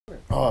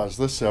Oh, is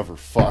this ever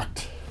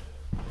fucked?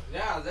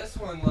 Yeah, this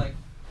one, like,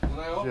 when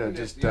I opened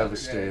just it the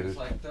devastated. other day, it's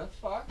like, the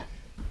fuck?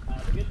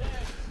 Have a good day.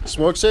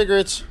 Smoke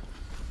cigarettes.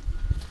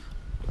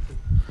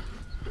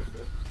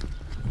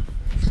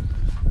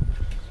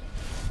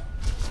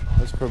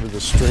 That's probably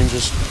the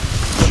strangest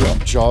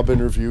job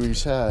interview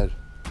he's had.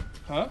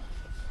 Huh?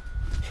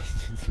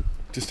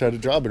 Just had a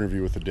job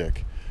interview with a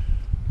dick.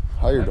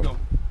 Hired him. Heckle.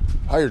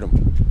 Hired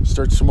him.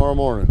 Starts tomorrow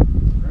morning.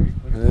 Right?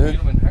 Like, Yeah. beat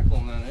 'em and heckle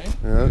 'em then,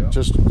 eh? Yeah,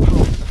 just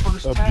The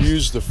first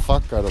abuse the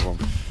fuck out of him.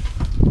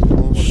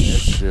 Oh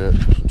shit.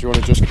 Do you want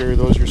to just carry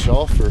those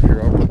yourself? Or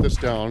here, I'll put this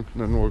down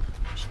and then we'll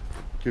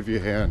give you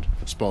a hand,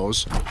 I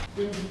suppose.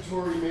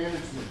 Inventory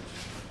management.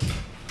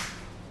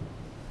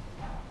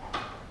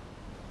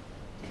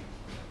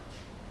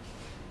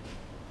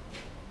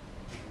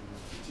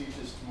 Teach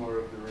us more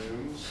of the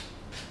rooms.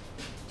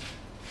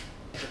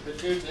 The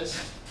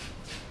patootis.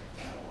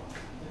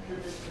 The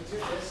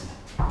patootis.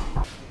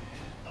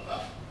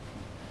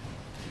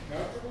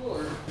 Comfortable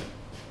or?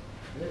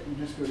 Yeah, you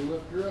just gotta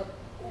lift her up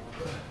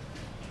over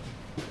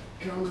the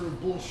counter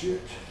of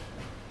bullshit.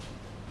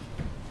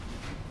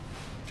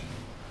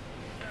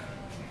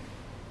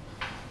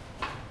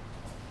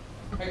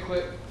 I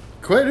quit.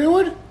 Quit,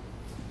 Inwood?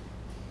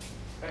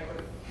 I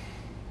quit.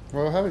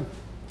 What happened?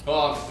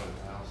 Oh, I'm just doing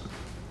tiles.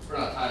 Or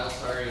not tiles,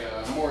 sorry,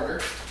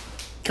 mortar.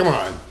 Come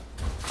on.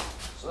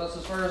 So that's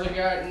as far as I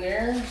got in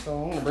there.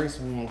 So I'm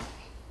gonna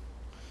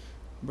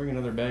bring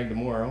another bag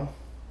tomorrow.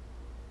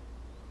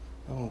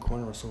 That one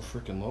corner was so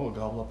freaking low, it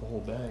gobbled up a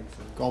whole bag.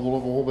 So. Gobbled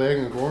up a whole bag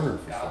in the corner,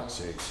 for fuck's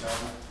sakes.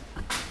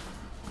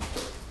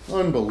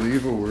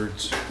 Unbelievable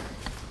words.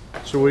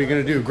 So what are you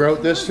gonna do?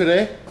 Grout this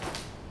today?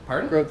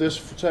 Pardon? Grout this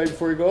side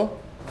before you go?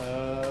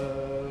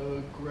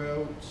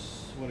 Grout.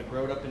 I'm gonna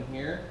grout up in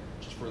here,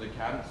 just for the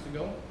cabinets to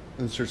go.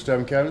 And start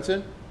stabbing cabinets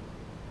in?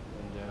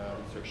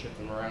 And start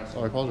shifting them around so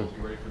Oh, I apologize.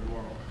 we'll be ready for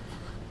tomorrow.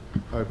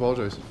 I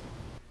apologize.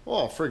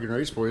 Oh, friggin'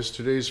 rights, boys.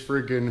 Today's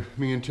friggin'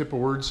 me and Tippa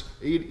Word's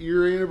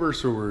 8-year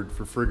anniversary word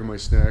for friggin' my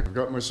snack. I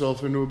got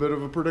myself into a bit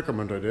of a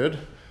predicament, I did.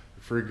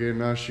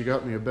 Friggin' she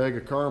got me a bag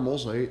of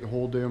caramels. I ate the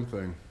whole damn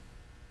thing.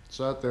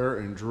 Sat there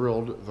and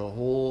drilled the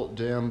whole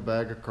damn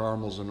bag of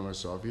caramels into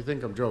myself. You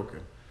think I'm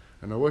joking.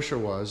 And I wish I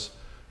was,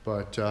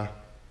 but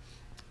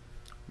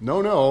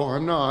no,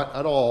 I'm not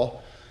at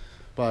all.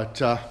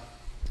 But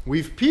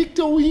we've peaked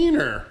a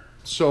wiener.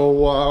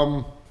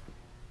 So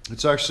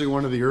it's actually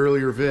one of the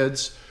earlier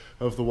vids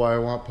of the Why I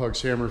Want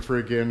Pugs Hammer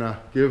friggin'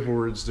 give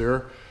words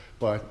there.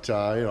 But, you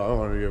know, I don't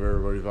want to give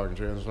everybody fucking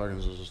chance talking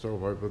as a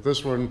stovepipe. But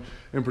this one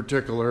in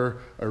particular,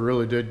 I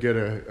really did get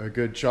a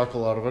good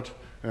chuckle out of it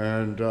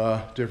and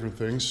different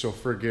things. So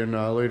friggin'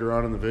 later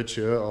on in the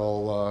video,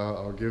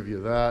 I'll give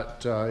you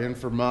that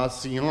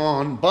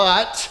information.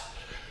 But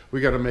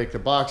we got to make the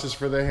boxes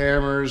for the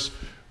hammers.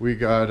 We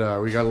got a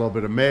little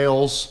bit of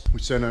mails. We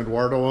sent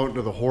Eduardo out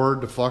into the horde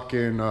to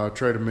fucking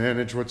try to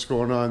manage what's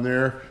going on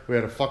there. We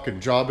had a fucking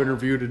job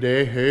interview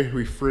today. Hey,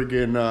 we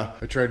friggin'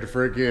 I tried to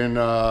friggin'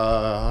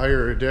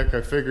 hire a dick.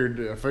 I figured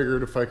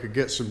if I could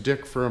get some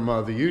dick from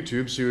the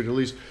YouTube, so you would at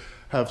least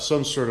have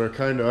some sort of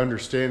kind of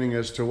understanding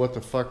as to what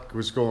the fuck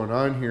was going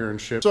on here and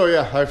shit. So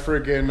yeah, I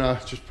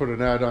friggin' just put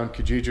an ad on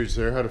Kijiji's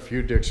there. Had a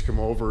few dicks come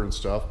over and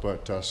stuff,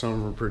 but some of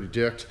them were pretty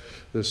dicked.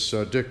 This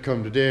dick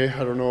come today.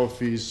 I don't know if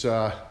he's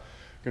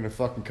gonna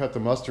fucking cut the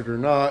mustard or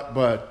not,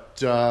 but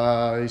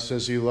he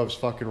says he loves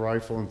fucking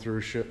rifling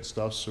through shit and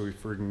stuff, so we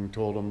friggin'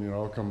 told him, you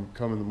know, come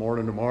in the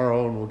morning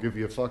tomorrow and we'll give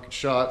you a fucking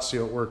shot, see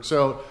how it works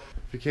out.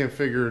 If you can't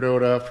figure it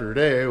out after a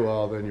day,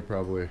 well then you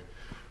probably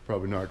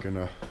not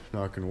gonna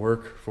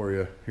work for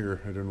you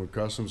here at Inwood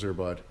Customs there,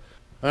 bud.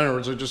 In other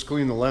words, I just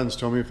cleaned the lens.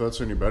 Tell me if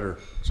that's any better.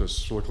 It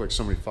just looked like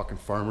somebody fucking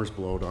farmers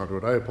blowed onto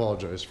it. I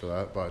apologize for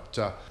that, but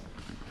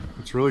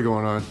what's really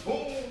going on?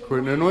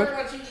 Quitting Inwood?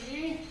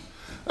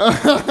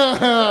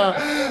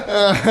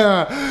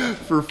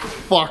 For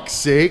fuck's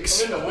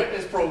sakes. I'm in the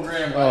witness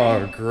program, Oh,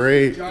 buddy.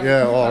 great.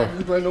 Yeah, well,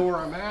 I know where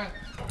I'm at.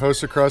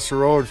 house across the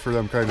road for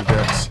them kind of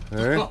dicks.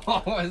 Eh?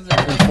 Oh, is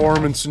there?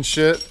 Informants and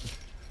shit.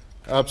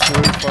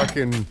 Absolute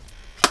fucking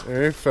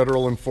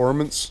federal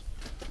informants.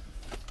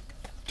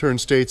 Turn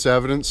state's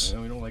evidence.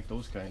 Yeah, we don't like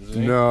those kinds, eh?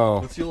 No.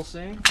 What's the old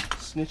saying?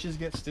 Snitches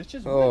get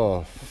stitches?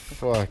 Oh,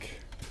 fuck.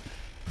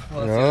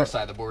 Well, that's Yeah. the other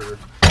side of the border.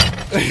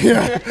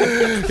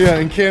 Yeah,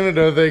 in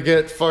Canada they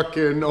get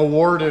fucking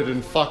awarded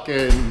and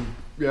fucking,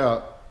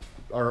 yeah,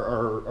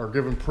 are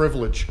given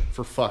privilege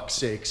for fuck's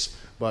sakes.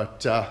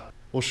 But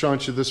we'll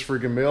shunt you this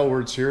friggin' mail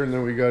words here, and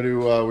then we got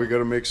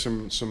to make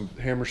some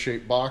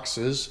hammer-shaped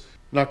boxes.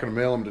 Not gonna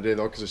mail them today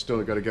though, because I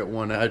still got to get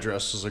one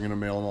address, so I'm gonna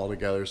mail them all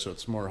together, so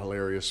it's more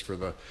hilarious for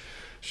the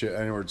shit.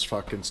 Anyway, it's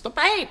fucking stop.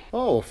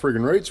 Oh,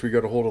 friggin' rights, we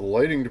got a hold of the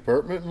lighting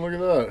department, and look at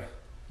that.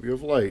 We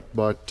have light,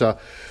 but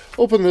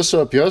opened this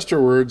up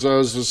yesterwards, I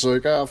was just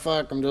like, ah,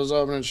 fuck, I'm just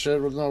opening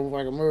shit with no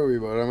fucking movie,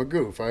 but I'm a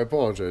goof. I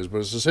apologize. But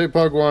it says, hey,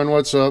 Pug1,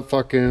 what's up?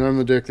 Fucking, I'm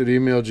the dick that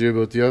emailed you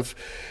about the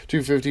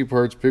F-250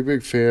 parts.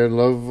 Big fan.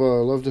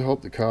 Love to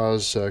help the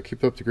cause.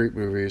 Keep up the great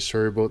movies.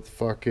 Sorry about the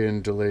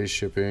fucking delay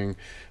shipping.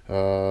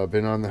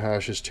 Been on the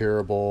hash is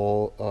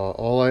terrible.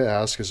 All I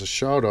ask is a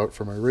shout out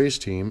for my race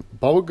team,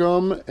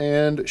 Bubblegum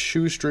and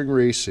Shoestring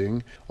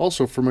Racing.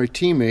 Also for my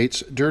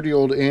teammates, Dirty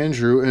Old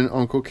Andrew and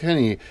Uncle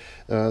Kenny.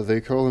 They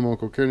call him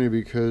Uncle Kenny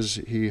because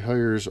he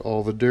hires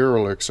all the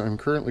derelicts. I'm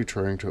currently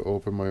trying to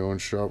open my own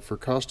shop for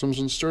customs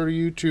and start a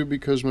YouTube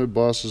because my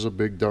boss is a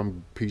big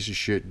dumb piece of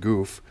shit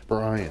goof,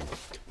 Brian.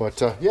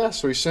 But yeah,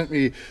 so he sent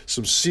me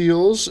some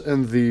seals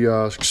and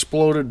the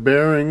exploded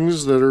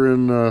bearings that are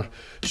in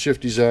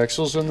Shifty's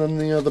axles, and then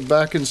the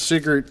back and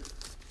cigarette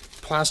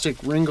plastic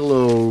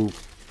Ringolo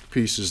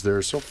pieces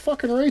there. So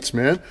fucking rights,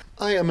 man.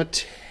 I am a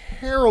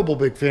terrible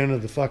big fan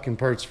of the fucking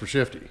parts for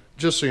Shifty.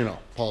 Just so you know,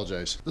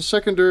 apologize. The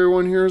secondary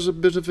one here is a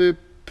bit of a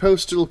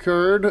postal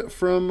card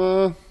from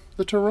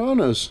the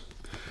Taranas.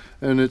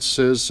 And it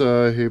says,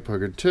 hey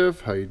Pug and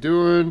Tiff, how you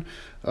doing?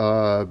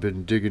 I've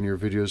been digging your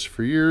videos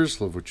for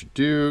years. Love what you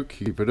do.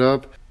 Keep it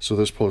up. So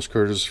this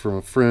postcard is from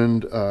a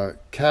friend,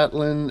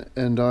 Catlin,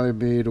 and I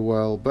made a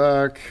while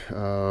back.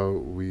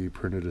 We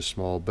printed a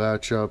small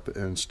batch up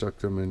and stuck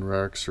them in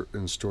racks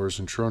in stores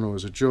in Toronto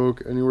as a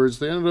joke. Anyways,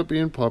 they ended up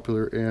being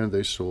popular and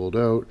they sold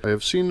out. I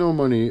have seen no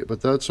money,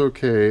 but that's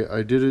okay.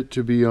 I did it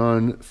to be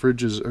on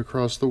fridges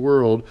across the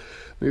world.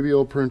 Maybe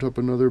I'll print up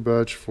another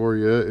batch for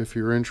you if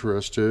you're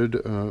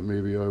interested.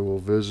 Maybe I will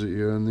visit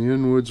you in the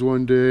Inwoods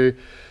one day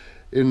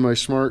in my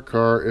smart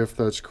car, if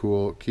that's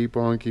cool. Keep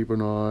on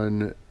keeping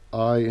on.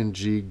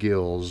 I&G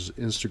Gills.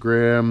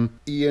 Instagram,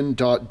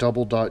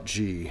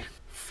 Ian.double.G.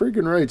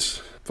 Friggin'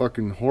 rights.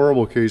 Fucking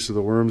horrible case of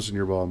the worms in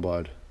your bomb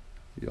bud.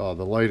 Oh,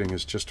 the lighting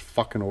is just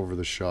fucking over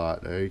the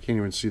shot. You can't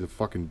even see the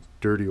fucking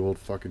dirty old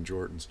fucking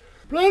Jordans.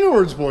 But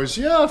anyways, boys,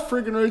 yeah,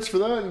 friggin' rights for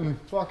that,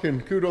 and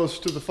fucking kudos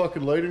to the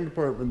fucking lighting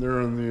department there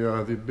on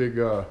the big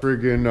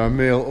friggin'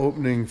 mail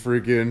opening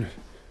friggin'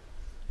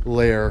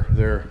 layer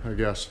there, I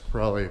guess,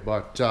 probably.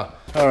 But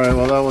alright,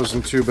 well, that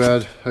wasn't too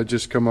bad. I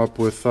just come up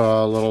with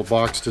a little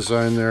box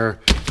design there,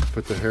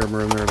 put the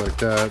hammer in there like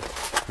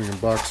that. We can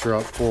box her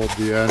up, fold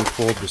the end,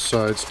 fold the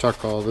sides,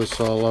 tuck all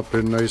this all up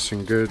in nice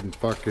and good, and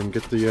fucking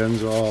get the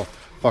ends all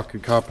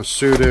fucking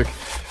copasudic,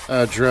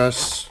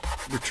 address,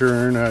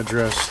 return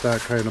address,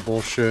 that kind of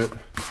bullshit.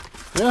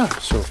 Yeah,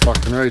 so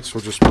fucking rights,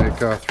 we'll just make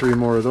 3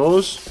 more of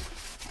those,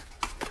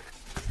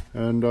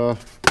 and we'll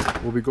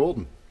be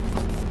golden.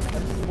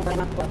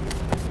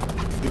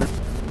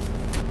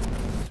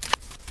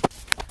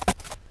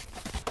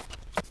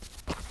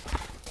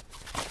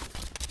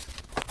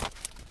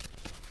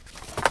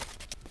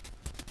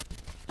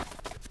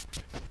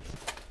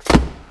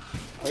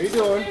 How you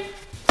doing?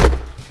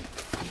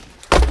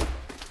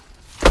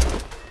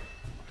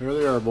 There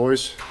they are,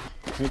 boys.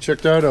 Hey, check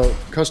that out.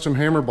 Custom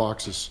hammer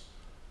boxes.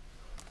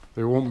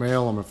 They won't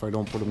mail them if I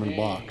don't put them in a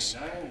box.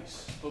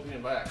 Nice. Hoping to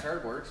buy that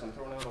cardboard, so I'm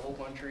throwing out a whole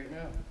bunch right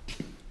now.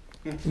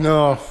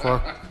 No,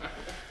 fuck.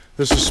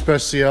 This is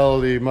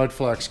specialty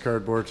Mudflex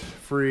cardboard,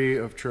 free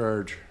of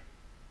charge.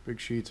 Big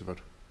sheets of it.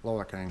 Love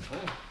that kind. Oh,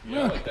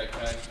 yeah, I like that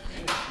kind. Man,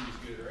 it's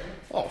good, right?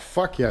 Oh,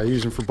 fuck yeah.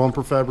 Use them for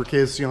bumper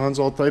fabrications,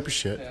 all type of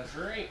shit. That's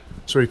right.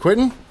 So are you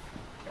quitting?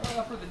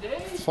 For the day.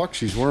 Fuck,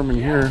 she's warm in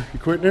here. You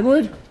quitting,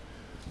 Inwood?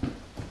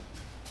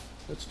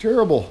 That's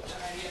terrible.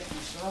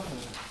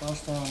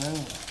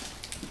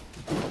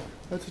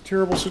 That's a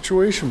terrible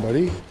situation,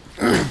 buddy.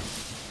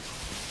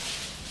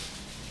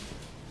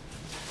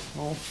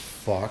 Oh,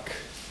 fuck.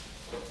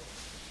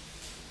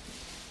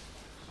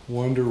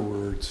 Wonder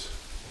words.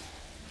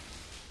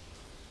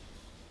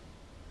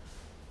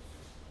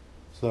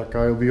 So that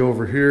guy will be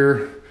over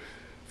here.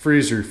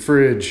 Freezer,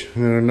 fridge,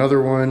 and then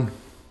another one.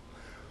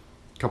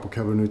 A couple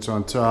cabinets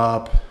on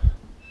top.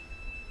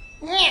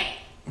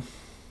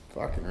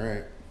 Fucking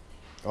right.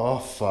 Oh,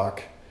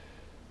 fuck.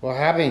 What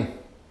happened?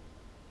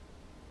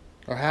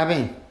 What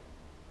happened?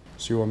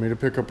 So you want me to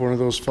pick up one of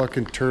those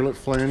fucking turlet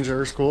flange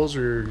air skulls,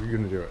 or are you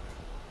gonna do it?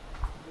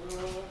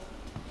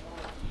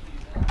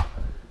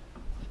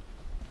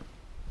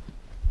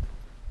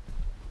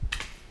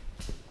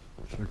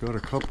 I got a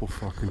couple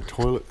fucking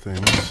toilet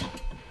things.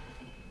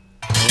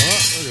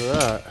 Oh, look at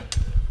that.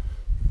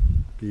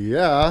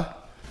 Yeah.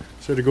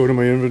 Just had to go to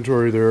my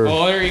inventory there.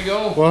 Oh, there you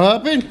go. What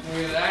happened?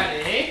 Look at that,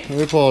 eh? I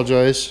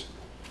apologize.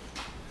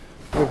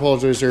 I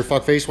apologize there,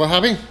 fuckface. What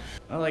happened?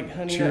 I like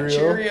Honey Nut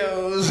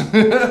Cheerios.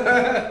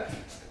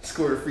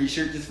 Scored a free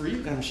shirt just for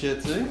you, them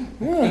shits, eh?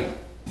 Yeah.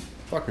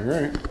 Fucking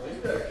right.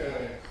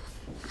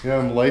 Yeah,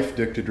 I'm life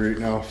addicted right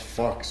now.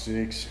 Fuck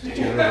sakes.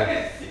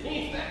 Terrible.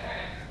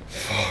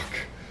 Fuck.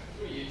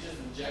 You just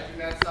injecting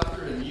that stuff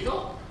through a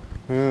needle?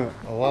 Yeah,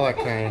 a lot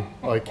of kind.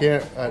 I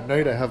can't, at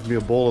night I have me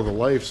a bowl of the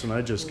Lifes and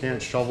I just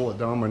can't shovel it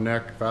down my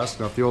neck fast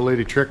enough. The old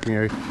lady tricked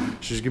me.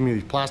 She's giving me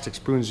these plastic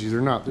spoons.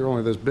 They're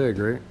only this big,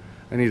 right?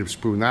 I need a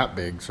spoon that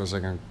big. So I was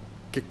like,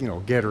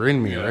 get her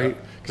in me, right?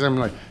 Because I'm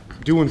like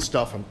doing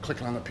stuff, I'm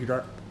clicking on the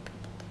computer.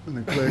 and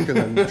then click,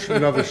 and then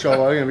another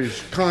shovel. I'm gonna be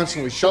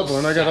constantly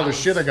shoveling. I got other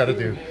shit I gotta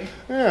do.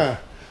 Yeah,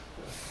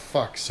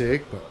 fuck's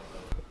sake.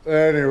 But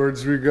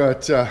anyways, we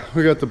got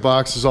the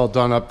boxes all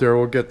done up there.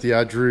 We'll get the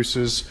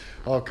adruces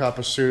all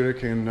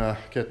capasutic and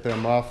get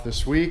them off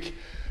this week.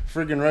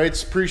 Friggin'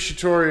 rights,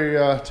 appreciatory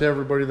to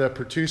everybody that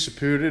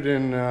participated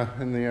in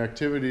the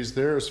activities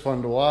there. It was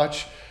fun to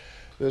watch.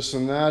 This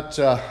and that.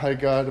 I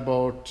got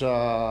about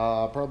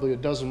probably a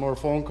dozen more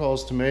phone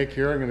calls to make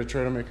here. I'm going to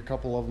try to make a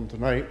couple of them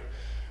tonight.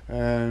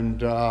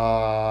 And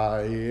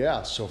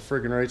yeah, so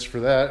friggin' rights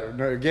for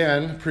that.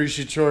 Again,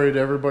 appreciatory to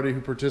everybody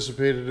who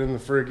participated in the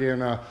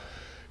friggin'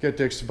 Get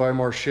Dicks to Buy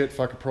More Shit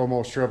fucking promo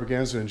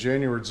extravaganza in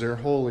January there.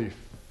 Holy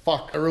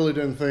fuck. I really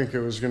didn't think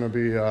it was going to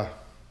be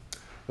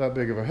that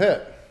big of a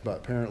hit. But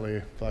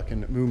apparently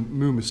fucking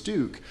moo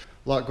mistook.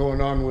 A lot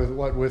going on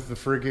with the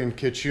friggin'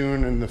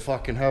 kitchen and the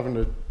fucking having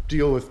to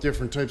deal with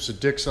different types of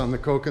dicks on the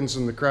kokens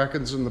and the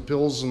krakens and the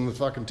pills and the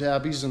fucking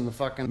tabbies and the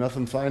fucking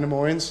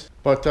methamphetamines.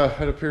 But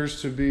it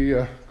appears to be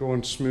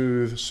going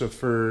smooth so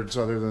furds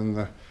other than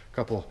the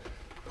couple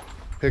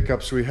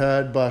hiccups we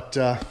had. But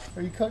are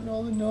you cutting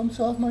all the numbs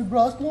off my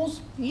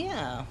brostles?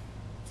 Yeah.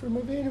 For my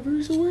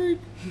anniversary?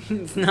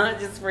 It's not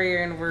just for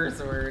your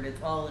anniversary,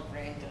 it's all at the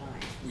same time.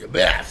 You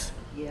bet.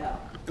 Yeah.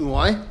 And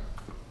why?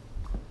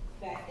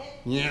 Back it?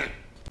 Yeah.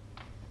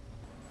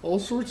 All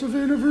sorts of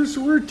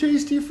anniversary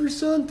tasty for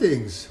some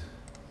things.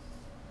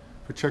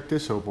 But check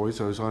this out, boys.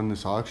 I was on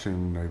this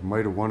auction. I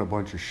might have won a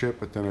bunch of shit,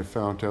 but then I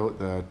found out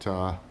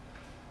that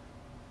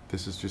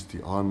this is just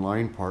the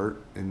online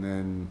part. And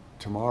then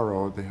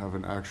tomorrow they have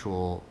an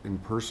actual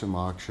in-person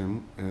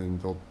auction,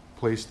 and they'll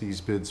place these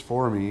bids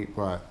for me.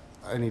 But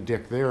any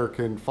dick there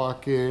can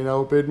fucking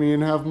outbid me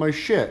and have my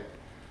shit.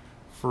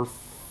 For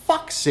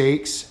fuck's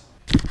sakes.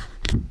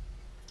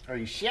 Are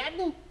you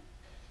shitting?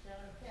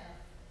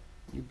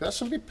 You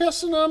best be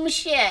pissing on my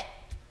shit.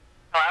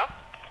 Hello?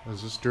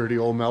 Is this dirty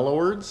old mellow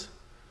words?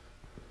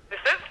 This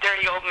is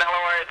dirty old mellow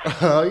words.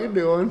 How you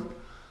doing?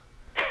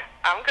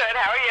 I'm good.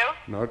 How are you?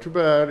 Not too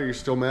bad. Are you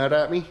still mad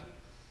at me?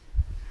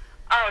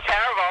 Oh,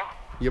 terrible.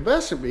 You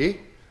best be.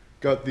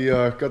 Got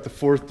the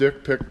fourth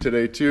dick pic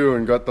today too,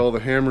 and got all the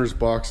hammers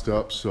boxed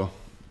up. So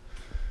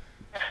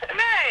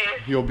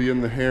Nice. you'll be in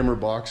the hammer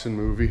boxing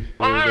movie.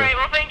 All right.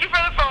 Well, thank you for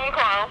the phone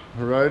call.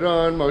 Right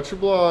on. Much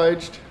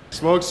obliged.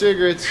 Smoke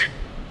cigarettes.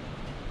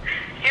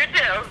 You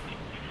too.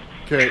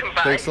 Okay.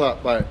 Bye. Thanks a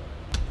lot. Bye.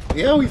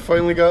 Yeah, we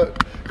finally got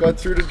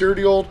through the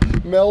dirty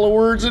old mellow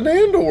words and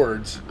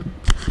words.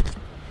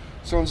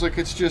 Sounds like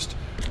it's just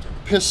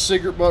piss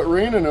cigarette butt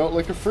raining out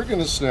like a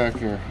friggin' snack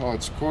here. Oh,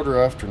 it's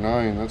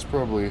 9:15.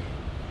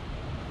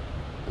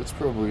 That's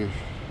probably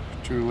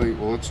too late.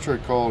 Well, let's try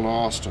calling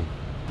Austin.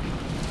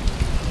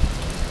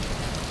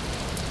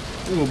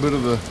 A little bit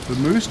of the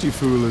moosty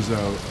fool is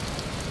out.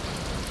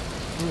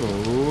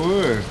 Oh,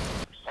 boy.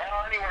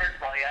 Well, any words,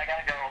 buddy? I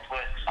gotta go,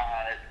 but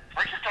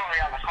Rich is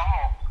totally on the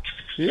call.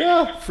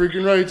 Yeah,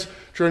 freaking rights.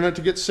 Try not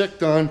to get sick,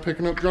 Don,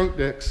 picking up drunk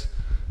dicks.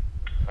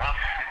 Well, I'll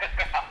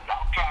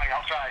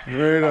try.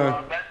 Right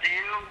on. Best to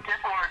you.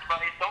 Different words,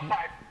 buddy. Don't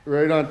fight.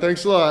 Right on.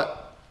 Thanks a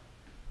lot.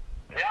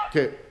 Yeah.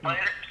 Okay.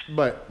 Later.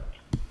 Bye.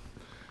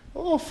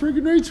 Oh,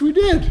 friggin' rights, we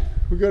did.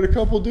 We got a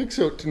couple dicks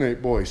out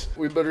tonight, boys.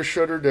 We better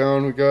shut her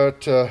down. We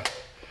got,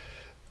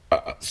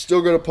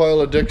 still got a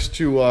pile of dicks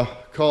to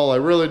call. I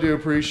really do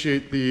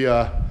appreciate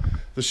the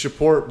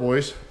support,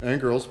 boys and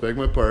girls. Beg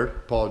my pardon.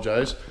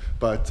 Apologize.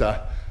 But,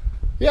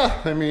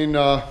 yeah, I mean,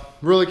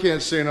 really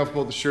can't say enough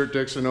about the shirt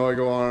dicks. I know I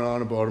go on and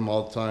on about them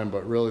all the time,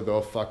 but really,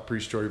 though, fuck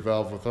Pre-Story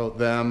Valve. Without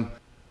them,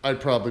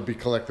 I'd probably be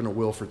collecting a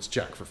Wilfred's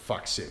check, for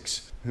fuck's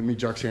sakes. Me,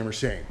 Juck's Hammer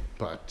saying.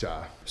 But,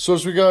 so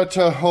as we got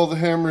all the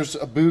hammers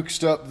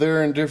booked up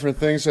there and different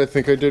things, I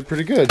think I did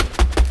pretty good.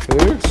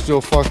 Okay,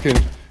 still fucking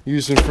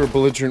using for a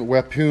belligerent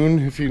weapon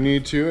if you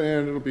need to,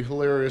 and it'll be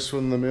hilarious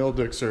when the male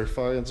dicks are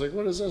fine. It's like,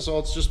 what is this? Oh,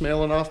 it's just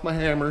mailing off my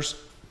hammers.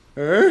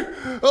 Eh?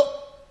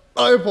 Oh,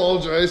 I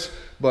apologize.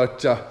 But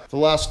the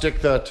last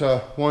dick that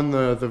won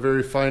the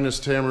very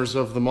finest hammers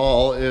of them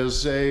all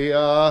is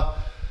a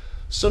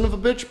son of a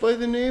bitch by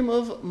the name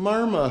of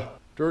Marmot.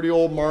 Dirty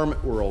old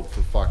Marmot world,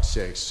 for fuck's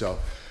sake. So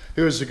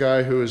he was a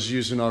guy who was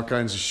using all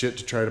kinds of shit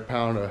to try to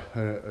pound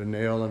a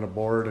nail in a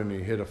board, and he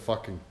hit a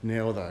fucking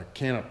nail with a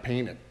can of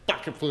paint. It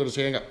fucking flew at his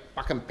hand, got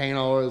fucking paint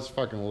all over. It was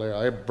fucking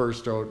hilarious. I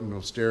burst out in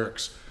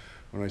hysterics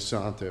when I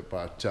saw it.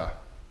 But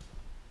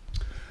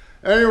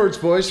anyways,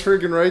 boys,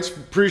 freaking rights.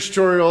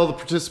 Appreciatory all the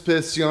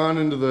participation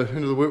into the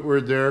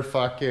Whitward there.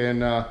 Fucking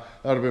that'd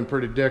have been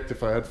pretty dicked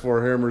if I had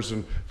 4 hammers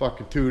and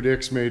fucking 2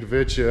 dicks made of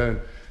it, yeah.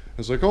 And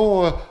it's like,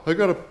 oh, I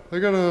gotta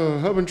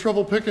having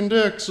trouble picking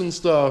dicks and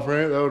stuff,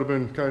 right? That would have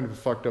been kind of a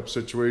fucked up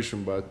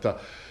situation, but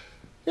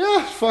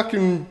yeah,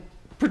 fucking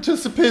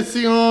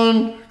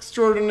participation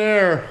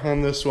extraordinaire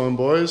on this one,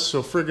 boys.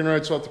 So friggin'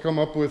 rights, we'll have to come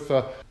up with,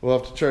 we'll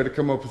have to try to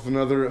come up with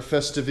another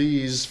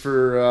festivities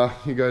for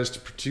you guys to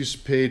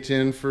participate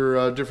in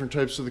for different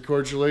types of the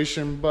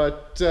cordialation.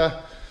 But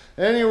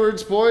Any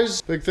words,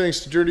 boys? Big thanks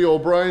to Dirty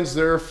O'Brien's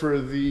there for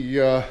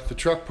the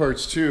truck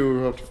parts too.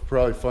 We'll have to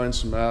probably find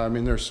some. I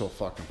mean, they're so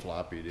fucking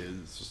floppy,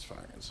 dude. It's just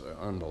fucking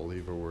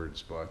unbelievable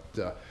words.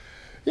 But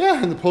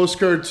yeah, and the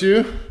postcard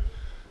too.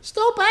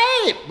 Still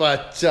paid.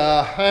 But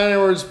any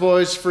words,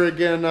 boys? For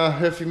again,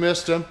 if you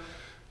missed them,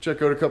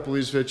 check out a couple of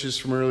these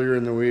bitches from earlier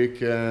in the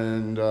week,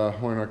 and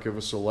why not give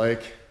us a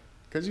like?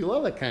 Because you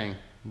love it, King.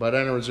 But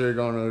anyways, there you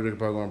go. Another Dick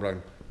Pug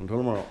Until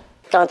tomorrow.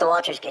 Don't the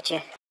watchers get you?